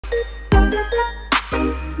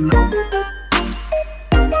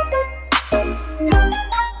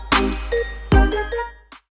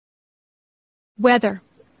Weather.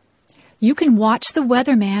 You can watch the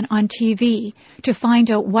weatherman on TV to find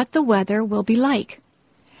out what the weather will be like.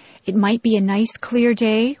 It might be a nice clear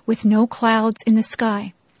day with no clouds in the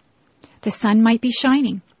sky. The sun might be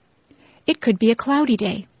shining. It could be a cloudy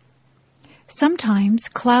day. Sometimes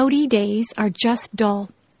cloudy days are just dull.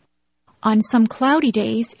 On some cloudy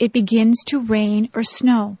days, it begins to rain or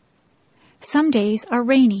snow. Some days are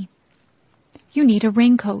rainy. You need a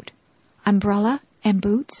raincoat, umbrella, and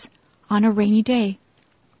boots on a rainy day.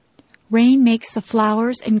 Rain makes the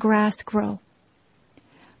flowers and grass grow.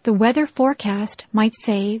 The weather forecast might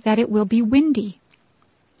say that it will be windy.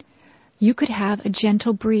 You could have a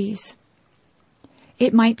gentle breeze.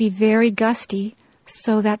 It might be very gusty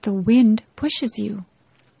so that the wind pushes you.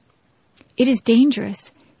 It is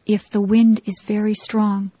dangerous if the wind is very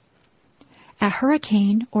strong. A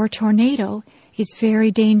hurricane or tornado is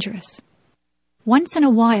very dangerous. Once in a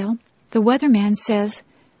while, the weatherman says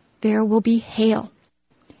there will be hail.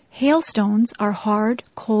 Hailstones are hard,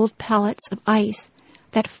 cold pellets of ice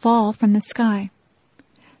that fall from the sky.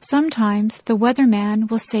 Sometimes the weatherman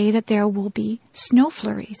will say that there will be snow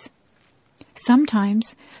flurries.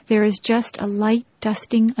 Sometimes there is just a light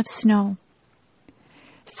dusting of snow.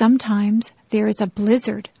 Sometimes there is a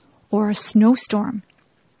blizzard or a snowstorm.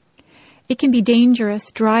 It can be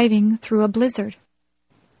dangerous driving through a blizzard.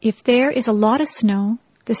 If there is a lot of snow,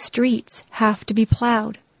 the streets have to be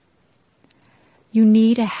plowed. You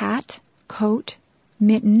need a hat, coat,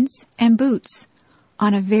 mittens, and boots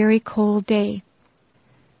on a very cold day.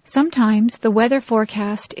 Sometimes the weather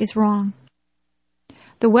forecast is wrong.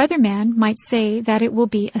 The weatherman might say that it will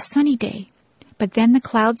be a sunny day, but then the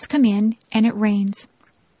clouds come in and it rains.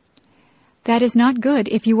 That is not good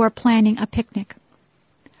if you are planning a picnic.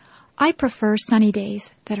 I prefer sunny days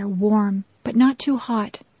that are warm but not too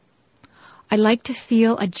hot. I like to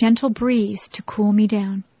feel a gentle breeze to cool me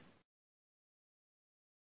down.